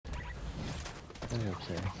Very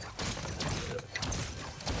upsetting.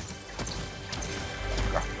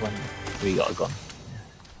 Grappling. We got a gun.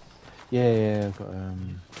 Yeah, I've got well,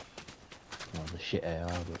 the shit AR,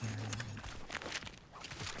 but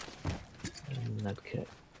Medkit.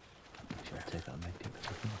 should I take out a medkit because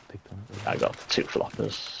I think I've picked on it. I got 2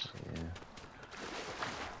 floppers. Yeah.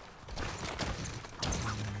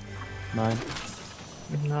 Mine.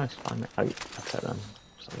 No, it's fine. I'll take them.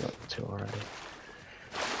 So I've got 2 already.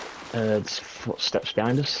 There's footsteps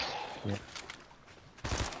behind us. Yeah.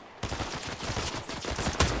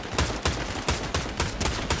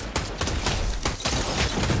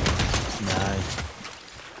 Nice.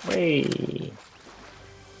 Whee!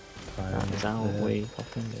 Fire That is how there. we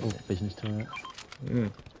fucking do Oh, it. business turret.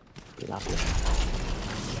 Be lovely.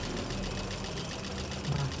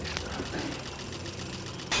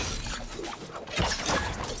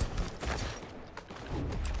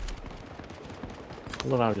 I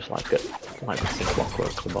love how I just like it. Like the thing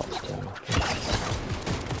clockwork the bots turn off.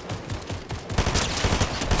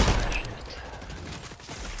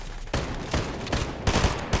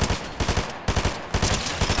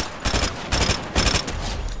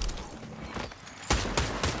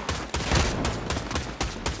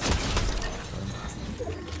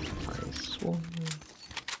 Nice one.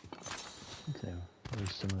 So,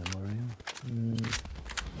 there's some of them already.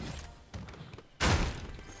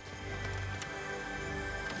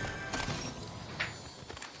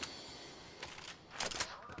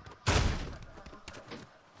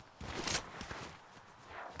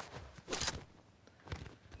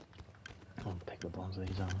 I'll pick the bombs of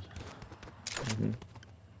these arms.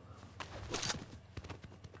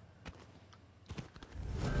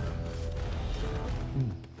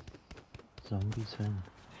 Zombie thing.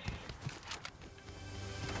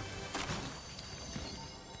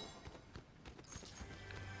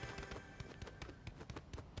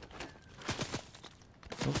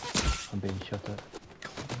 Oh, I'm being shot at.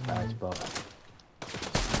 Nice bot.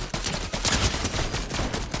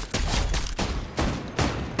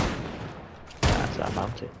 That's that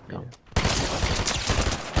bounty. Go.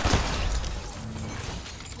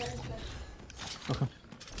 Okay.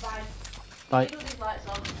 Bye. Bye. Leave all these lights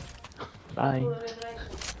on. Bye. All the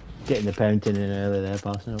reservations. Getting the parenting in early there,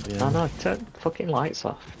 passing up. Yeah. No, turn fucking lights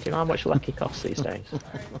off. Do you know how much lecky costs these days?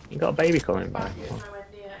 You got a baby coming back. Basket is nowhere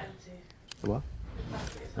near empty. What? The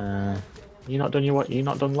basket is nowhere empty. You not done your what? You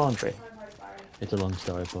not done laundry? I'm very sorry. It's a long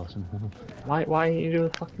story, Parson. Why are you doing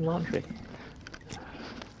the fucking laundry?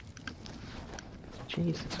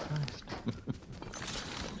 Jesus Christ!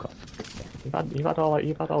 God. You've had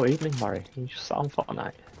all evening, Murray. You just sat on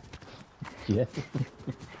Fortnite. Yeah.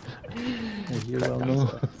 As you well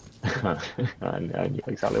know. I knew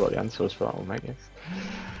exactly what the answer was for that one, mate. Yes.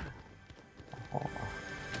 Oh.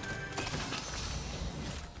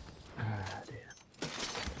 Ah, dear.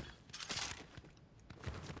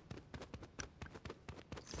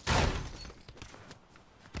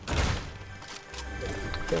 I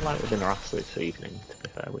feel like we've been harassed this evening, to be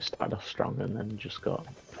fair. We started off strong and then just got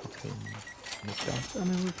fucking nicked off. I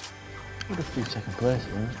mean, we'd have to do second place,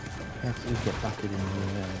 right? We have to get back in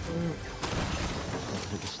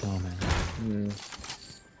the snowman.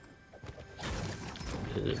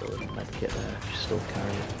 There's a little medkit there, just still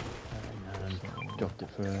carrying it. And dropped it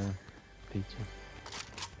for pizza.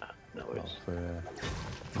 No Well, worries. for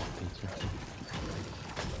not pizza.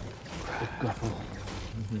 For grapple.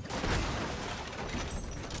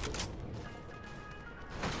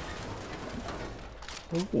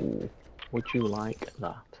 Ooh, would you like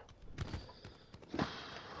that?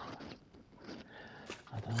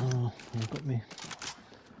 I don't know. You got me.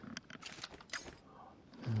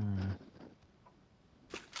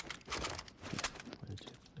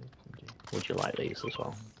 Would you like these as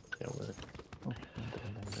well? To go with it. Oh,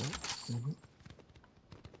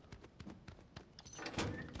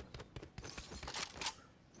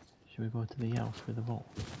 should we go to the house with the vault?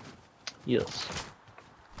 Yes.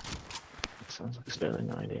 Sounds like a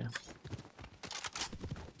sterling idea.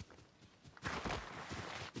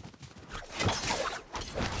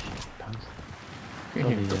 Got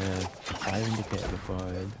the fire indicator before I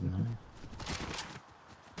heard them now.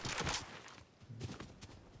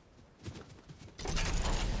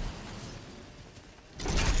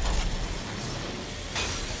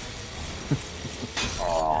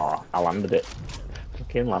 Oh, I landed it.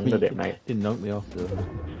 Fucking landed it, mate. Didn't knock me off though.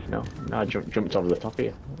 No, I jumped over the top of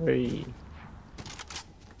you. Whee.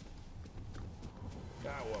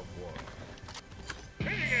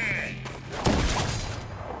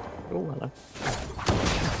 Oh, hello.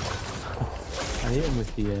 I hit him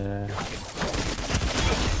with the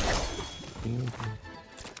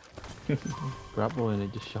grapple and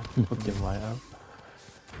it just shot and knocked him right out.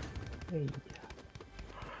 Hey.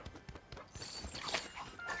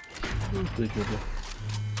 Good job.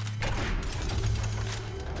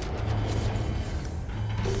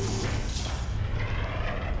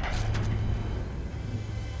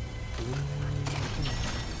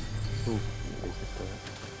 Ooh, is this the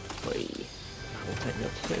Wait. I'll take the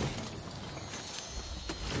other two.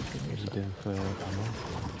 what are you doing for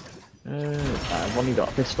ammo? I've only got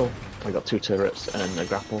a pistol. I got 2 turrets and a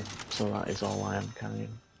grapple, so that is all I am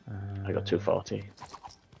carrying. I got 240.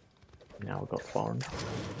 Now I've got 400.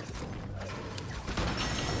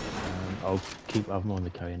 I'll keep. I'm only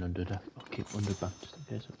carrying 100. I'll keep 100 back just in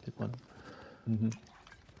case I pick one.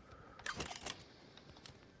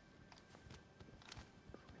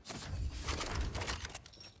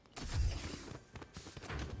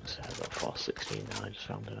 So I've got 416 now. I just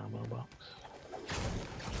found an ammo box.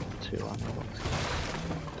 2 ammo boxes.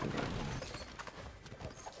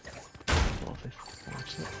 450,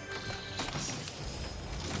 56.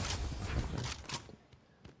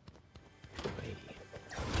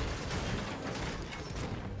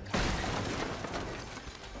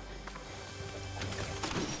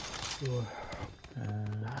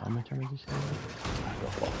 How much ammo did you say? I've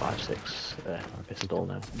got 456 pistol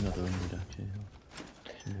now. Another 100 actually.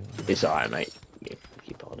 It's alright, mate. You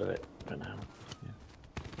keep hold of it for now.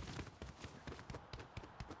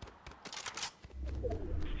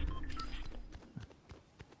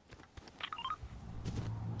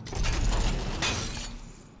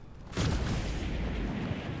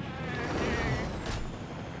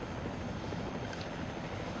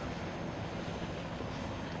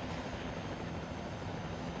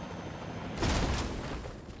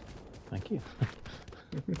 Thank you.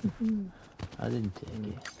 I didn't take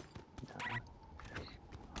it.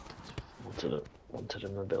 Wanted a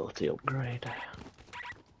mobility upgrade.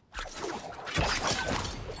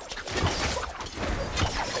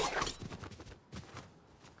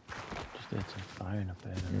 Just did some firing up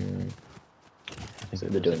there. I So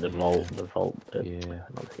think they're doing the vault, yeah.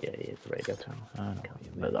 The radio tower. I know I what can't you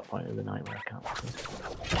remember mean. at that point of the night where I can't see.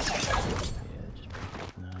 Yeah, just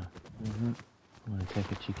no. I'm gonna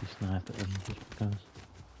take a cheeky snipe at them just because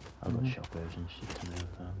I've got shockwaves and shit to move,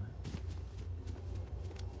 haven't I?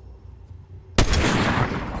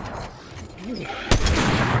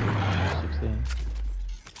 16.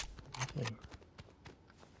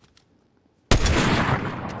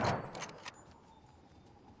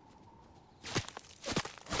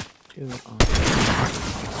 Two on.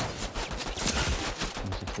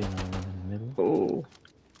 16 and one in the middle. Oh.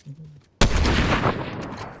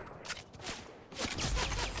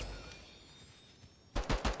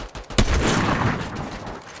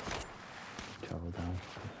 Travel down.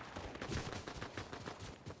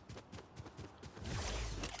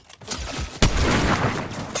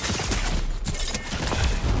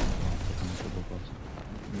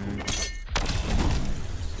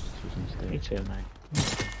 Me too, mate.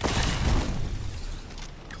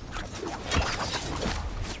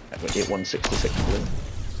 We get 166 blue.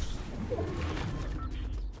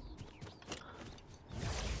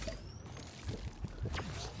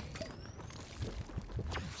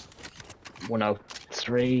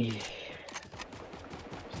 $103.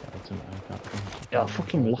 Yeah,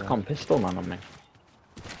 fucking lock on pistol man on me.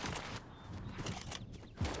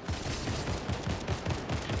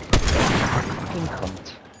 Fucking cunt.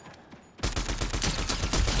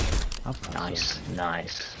 Nice,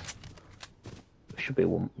 nice. Should be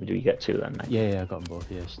one. Do you get 2 then, mate? Yeah, I got them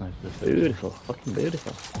both. Yeah, sniper. Beautiful, fucking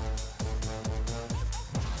beautiful.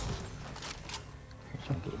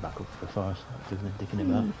 Trying to get it back up for fast. Doesn't it? Dicking it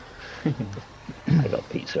back. I got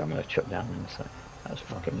pizza. I'm gonna chuck down in a sec. That was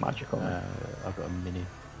fucking magical. I've got a mini.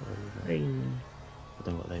 Hey. I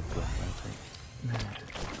don't know what they've got.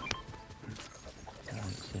 I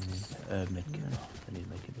haven't seen any medkit. I need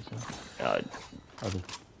medkit myself. Other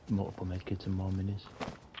multiple medkits and more minis. Oh,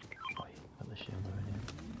 yeah, got the shield already.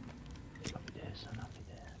 Happy days, son, happy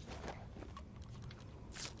days.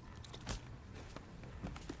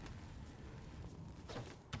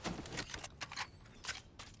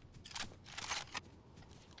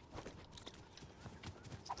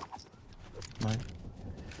 Right.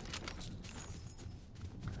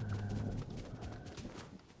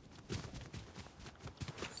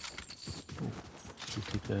 You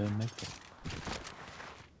took the medkit.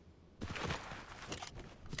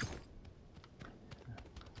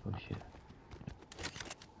 Oh shit.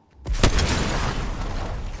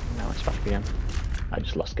 Now it's back again. I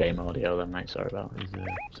just lost game audio then, mate. Sorry about that. There's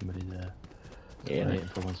somebody there. Yeah, mate. Waiting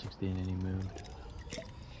for 116 and he moved.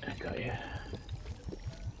 I got you.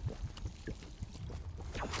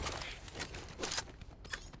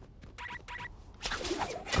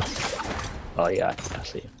 Oh yeah, I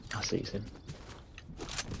see him. I see him.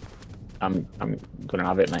 I'm gonna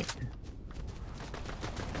have it, mate.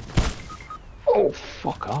 Oh,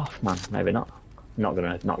 fuck off, man. Maybe not. Not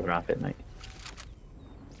gonna have it, mate.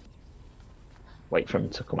 Wait for him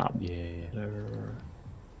to come out. Yeah.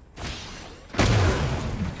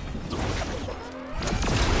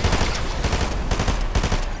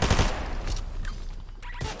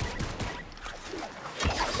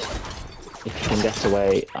 If you can get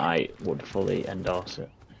away, I would fully endorse it.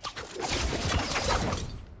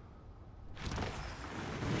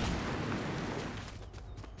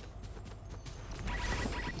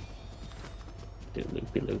 Do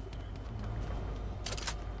loopy loop.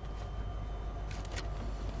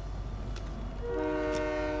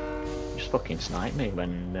 Just fucking snipe me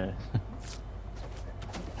when.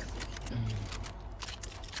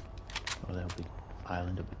 Oh, there'll be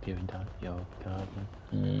island will be peering down at your card,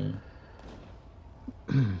 man.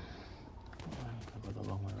 I'll go the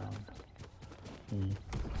long way around.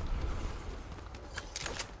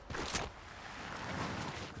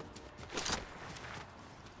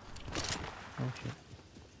 Oh shit.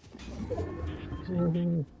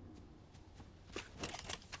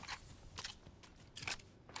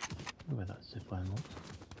 Where that zipline looks.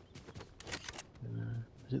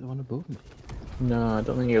 Is it the one above me? No, I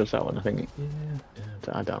don't think it was that one. I think. Yeah.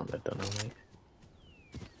 I don't know, mate.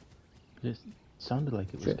 It sounded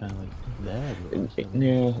like it was kind of like there. But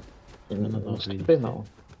Yeah. None of those really been that one.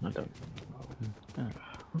 I don't know. Yeah.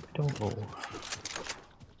 I don't know.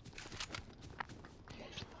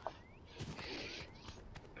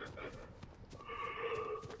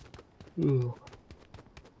 Ooh.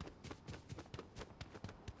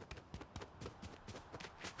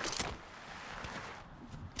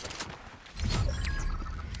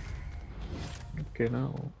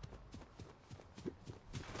 Genau.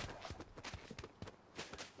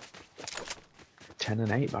 Ten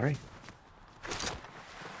and 8, Barry.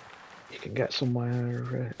 You can get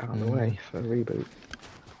somewhere out of the way for a reboot.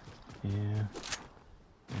 Yeah.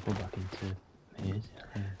 I'll go back into his,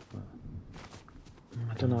 but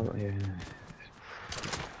I don't know. Yeah.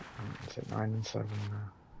 Is it 9 and 7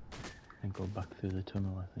 now? and go back through the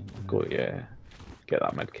tunnel, I think. Go, yeah. Get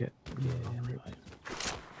that med kit. Yeah, right.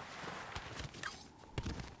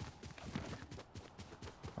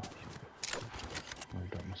 Oh, shit. I've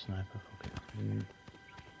got my sniper, fuck it.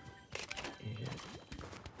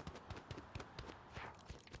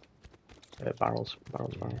 Yeah. Barrels.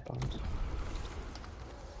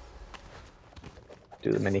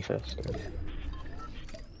 Do the mini first.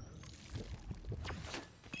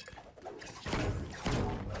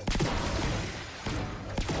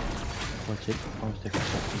 What's it? Oh, it's different.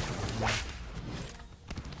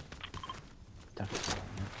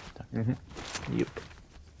 Yep.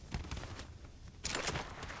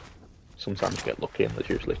 Sometimes you get lucky and there's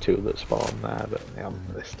usually 2 that spawn there, but they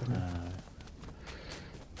haven't this time.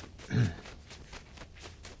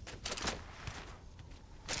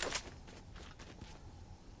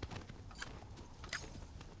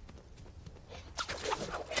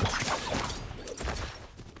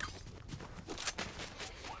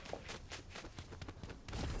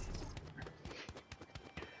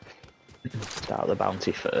 Start the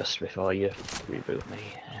bounty first before you reboot me.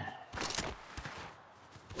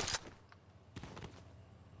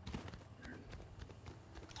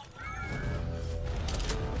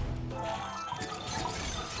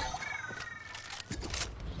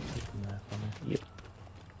 Yep.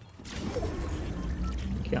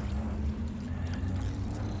 Yeah.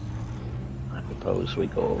 I propose we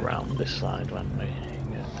go around this side when we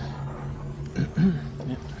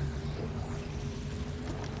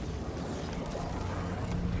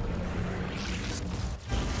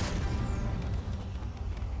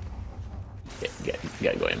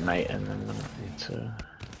get going, mate, and then it's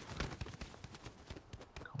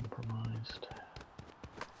compromised.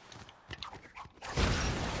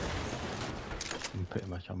 I'm pretty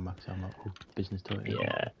much on max ammo. Business total.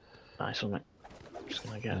 Yeah, nice one, mate. Just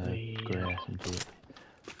gonna get the grey into it.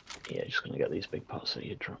 Yeah, just gonna get these big pots that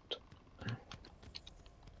you dropped. I'm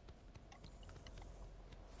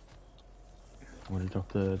gonna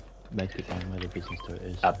drop the medkit down where the business turret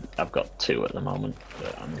is. I've got 2 at the moment,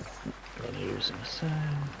 but I'm gonna use them. So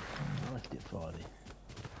I left it 40.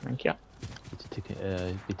 thank you. It's a ticket.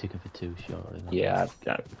 Be ticking for 2 shortly. Yeah,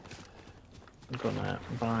 I'm gonna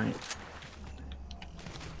buy.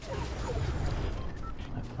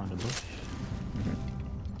 I found a bush.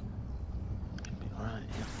 Should be alright.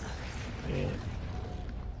 Yeah.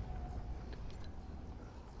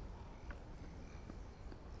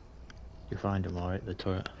 You find him alright, the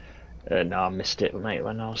turret? No, I missed it, mate,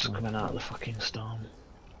 when I was coming out of the fucking storm.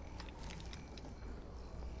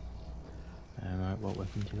 Right, what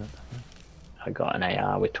weapon do you got? I got an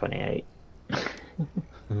AR with 28.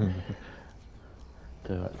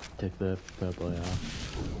 Take the purple AR.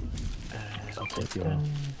 I'll take your your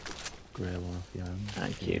grey one off your arm.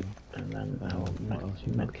 Thank you. And then what else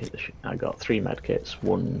you got? medkit. I got 3 medkits,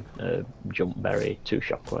 1 jump berry, 2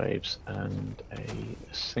 shockwaves, and a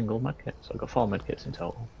single medkit. So I got 4 medkits in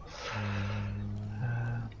total.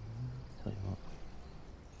 Tell you what.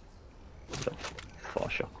 I've got 4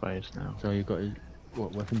 shockwaves now. So you got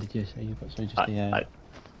what weapon did you say you got? So just the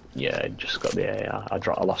yeah, I just got the AR. I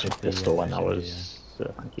lost my pistol when I was.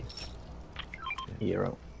 Thank you.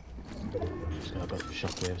 Hero. So I got the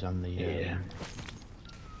shockwaves and the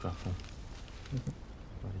grapple.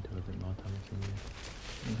 Probably do a bit more damage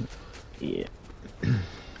than you. Yeah.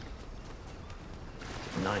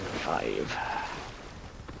 9-5.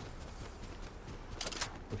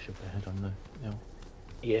 Push up ahead on the hill.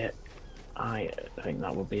 Yeah, I think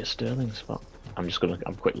that would be a sterling spot. I'm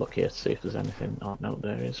quick look here to see if there's anything. Oh no,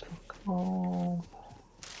 there is. Fuck off.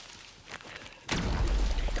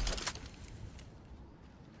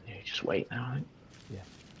 Yeah, just wait now, I think. Yeah.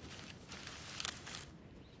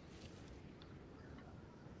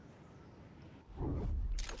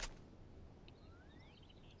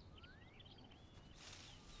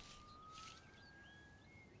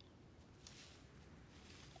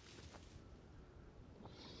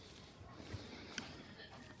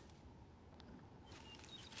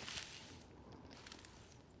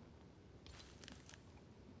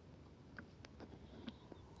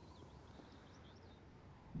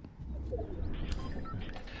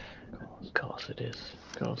 Of course it is.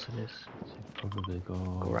 Of course it is. So probably go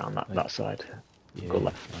around that side. Yeah, go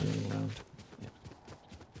left right. and round. Yeah.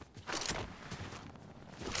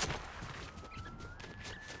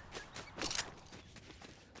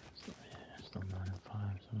 It's not 9 and 5,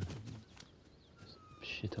 so there's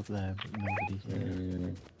shit up there, but nobody's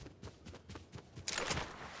there.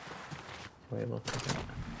 Wait, look at it.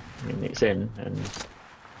 I mean, it's in, and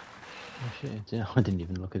Oh shit, it's in. I didn't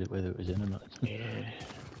even look at it whether it was in or not. yeah.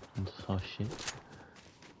 And saw shit.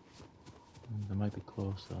 They might be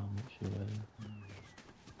close though, I'm not sure whether.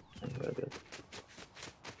 Very good.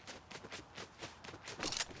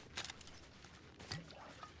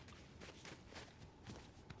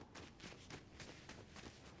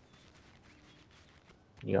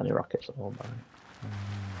 You got any rockets at all, Barry?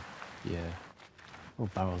 Yeah. Oh,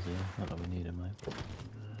 barrels here. Not that we need them, mate.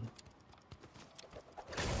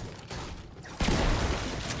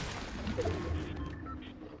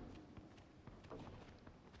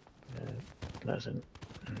 Pleasant.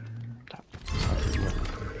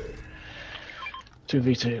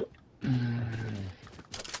 2v2.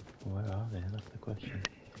 Where are they? That's the question.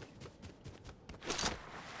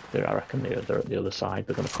 I reckon they're at the other side.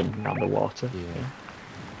 They're going to come around the water. Yeah.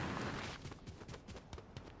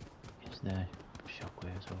 Is there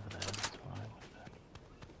shockwaves over there? That's why I wonder.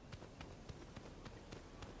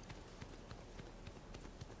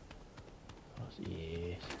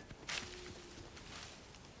 Yes.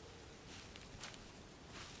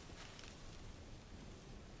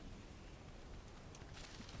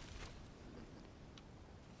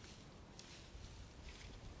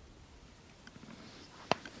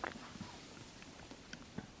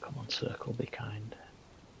 Come on, circle, be kind.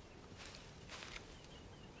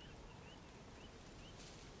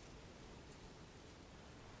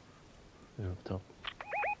 They're up top.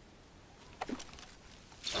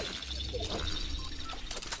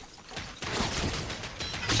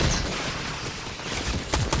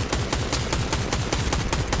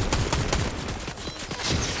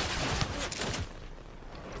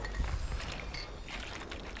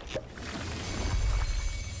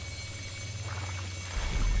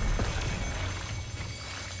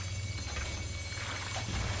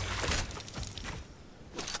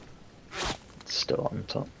 Still on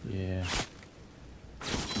top. Yeah.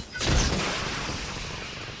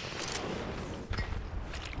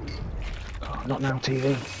 Oh, not now,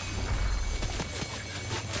 TV.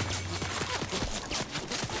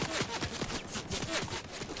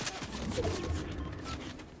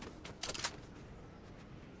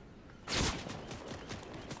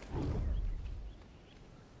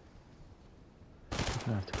 I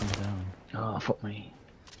have to come down. Oh, fuck me.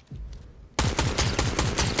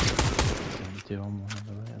 72 on one on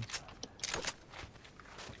the right hand side.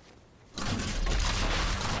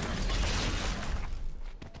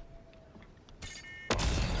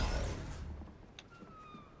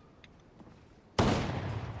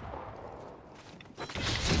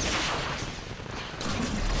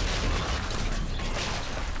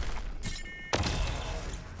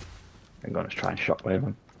 I'm going to try and shockwave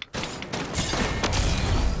him.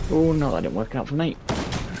 Oh no, that didn't work out for me.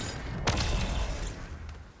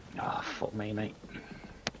 Oh, fuck me, mate.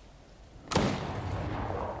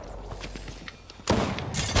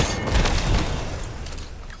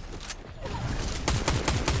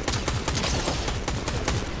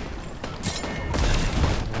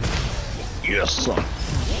 Yes, son.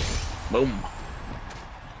 Boom.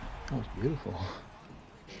 That was beautiful.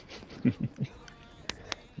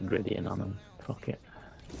 Gritty in on them. Fuck it.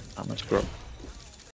 That much grub.